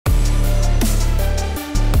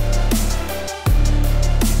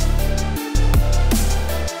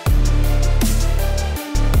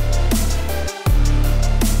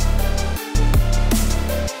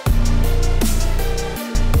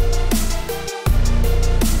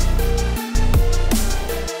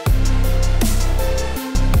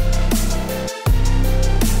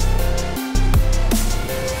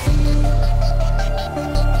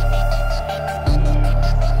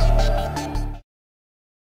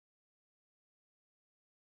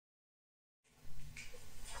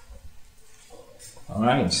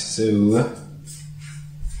Alright, so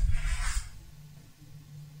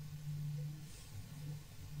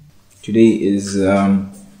today is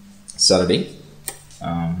Saturday.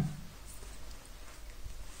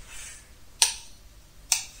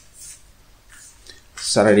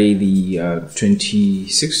 Saturday the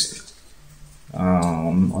 26th.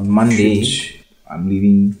 On Monday, I'm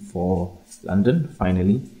leaving for London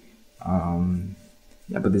finally.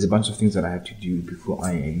 Yeah, but there's a bunch of things that I have to do before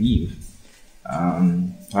I leave.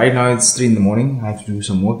 Right now it's 3 in the morning. I have to do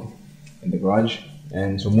some work in the garage,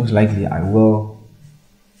 and so most likely I will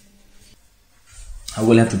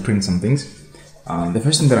have to print some things. The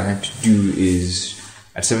first thing that I have to do is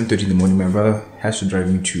at 7:30 in the morning. My brother has to drive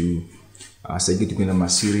me to Seretse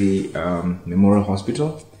Masiri Memorial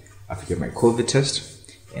Hospital. I have to get my COVID test,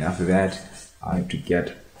 and after that I have to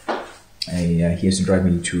get he has to drive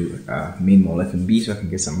me to Main Mall F&B so I can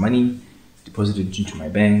get some money deposited into my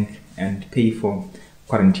bank and pay for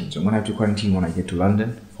quarantine. So I'm gonna have to quarantine when I get to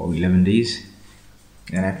London for 11 days,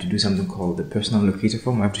 and I have to do something called the personal locator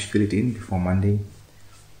form. I have to fill it in before Monday.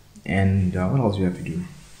 And what else do you have to do?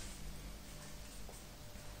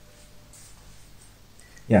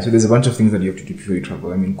 Yeah, so there's a bunch of things that you have to do before you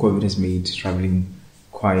travel. I mean, COVID has made traveling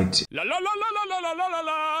quite...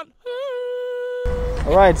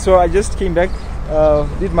 Alright, so I just came back,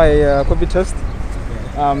 did my COVID test,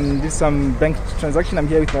 did some bank transaction. I'm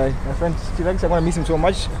here with my friend Seretse. I'm going to miss him so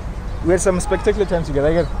much. We had some spectacular time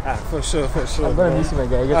together. For sure. I'm going to miss you, my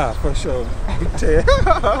guy. For sure.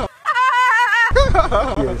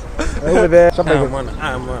 Yes. Over there.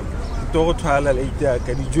 Don't tell later.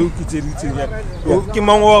 Can you joke it? Come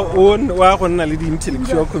on, wa go nna le di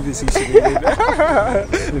intellectual conversation.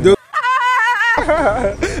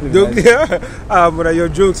 Don't but your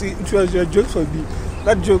jokes, it was your jokes for me.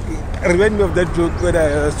 That joke, remind me of that joke when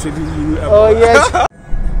I was telling you about. Oh yes.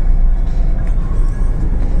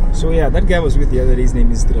 So yeah, that guy was with the other day. His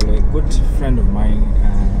name is Heathrow, a good friend of mine.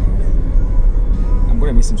 I'm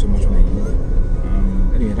gonna miss him so much when I leave.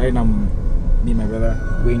 Anyway, right now me and my brother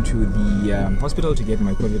going to the hospital to get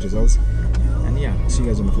my COVID results, and yeah, see you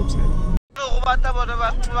guys on the flip side.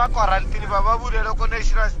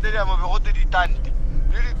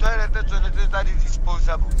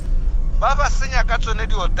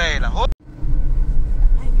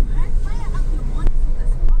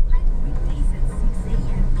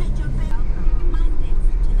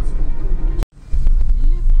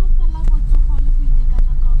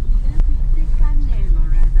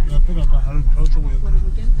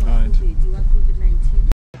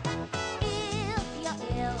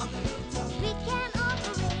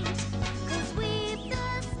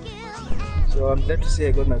 So I'm glad to say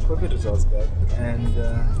I got my COVID results back, and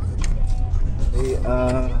they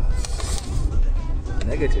are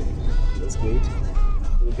negative. That's great.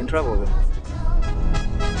 So we can travel then.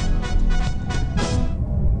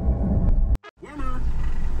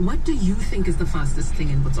 What do you think is the fastest thing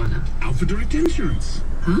in Botswana? Alpha retentions.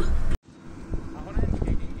 Huh?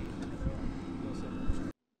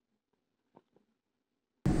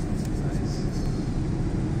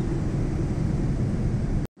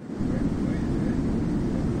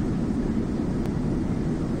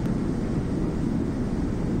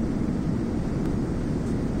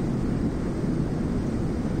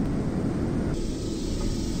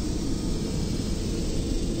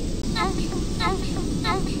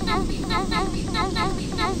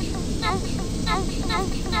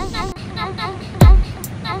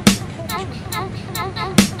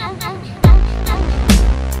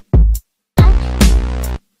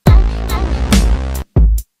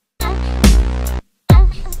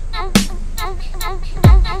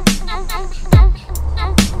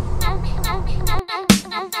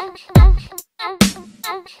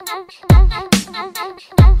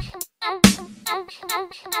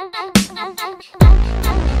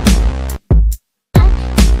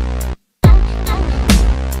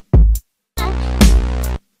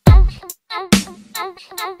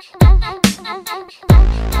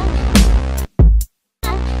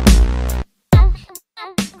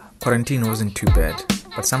 Quarantine wasn't too bad,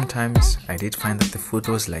 but sometimes I did find that the food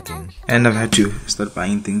was lacking, and I've had to start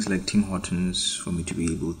buying things like Tim Hortons for me to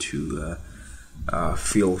be able to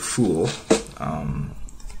feel full.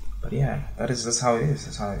 But yeah, that's how it is.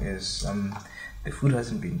 That's how it is. The food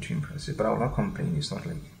hasn't been too impressive, but I will not complain. It's not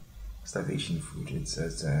like starvation food. It's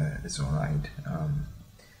alright.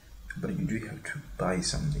 But you do have to buy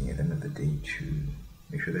something at the end of the day to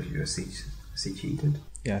make sure that you are satiated.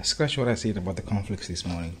 Yeah, scratch what I said about the conflicts this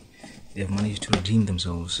morning. They have managed to redeem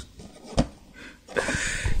themselves.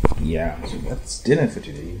 Yeah, so that's dinner for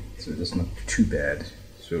today. So that's not too bad.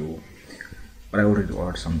 So but I already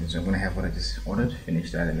ordered something, so I'm gonna have what I just ordered,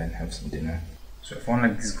 finish that, and then have some dinner. So I found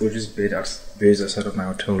like this gorgeous beds outside of my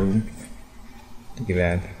hotel room. Look at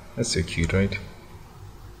that. That's so cute, right?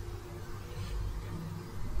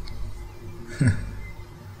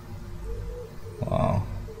 Wow.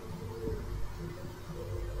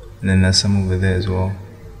 And then there's some over there as well.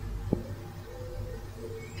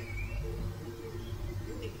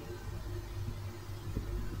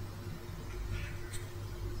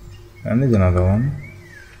 And there's another one.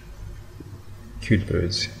 Cute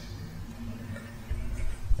birds.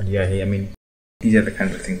 But yeah, hey, I mean, these are the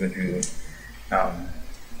kinds of things that will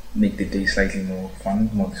make the day slightly more fun,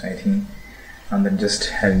 more exciting, and then just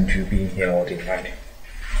having to be here all day, right?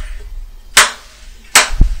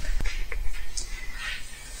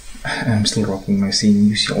 I'm still rocking my same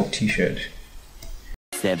UCL t-shirt.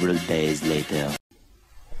 Several days later.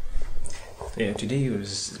 Yeah, today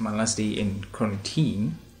was my last day in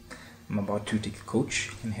quarantine. I'm about to take a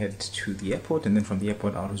coach and head to the airport, and then from the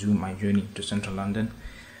airport I'll resume my journey to central London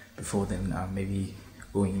before then maybe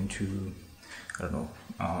going into, I don't know,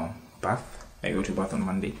 Bath. I go to Bath on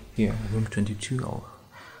Monday. Yeah, room 22, I'll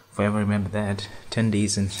forever remember that. 10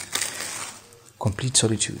 days in complete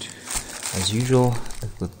solitude. As usual,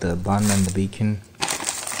 with the bun and the bacon.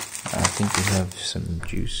 I think we have some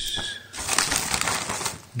juice,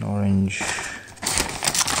 an orange,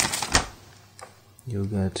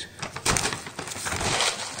 yogurt.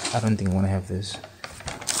 I don't think I want to have this.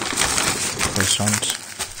 Croissant,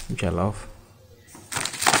 which I love.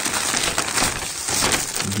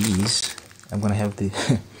 These, I'm gonna have the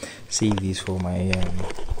save these for my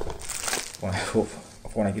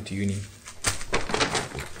when I get to uni.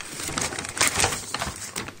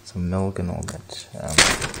 Some milk and all that.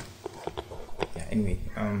 Yeah. Anyway,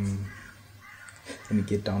 let me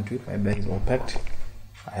get down to it. My bag is all packed.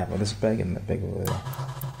 I have this bag and the bag over there.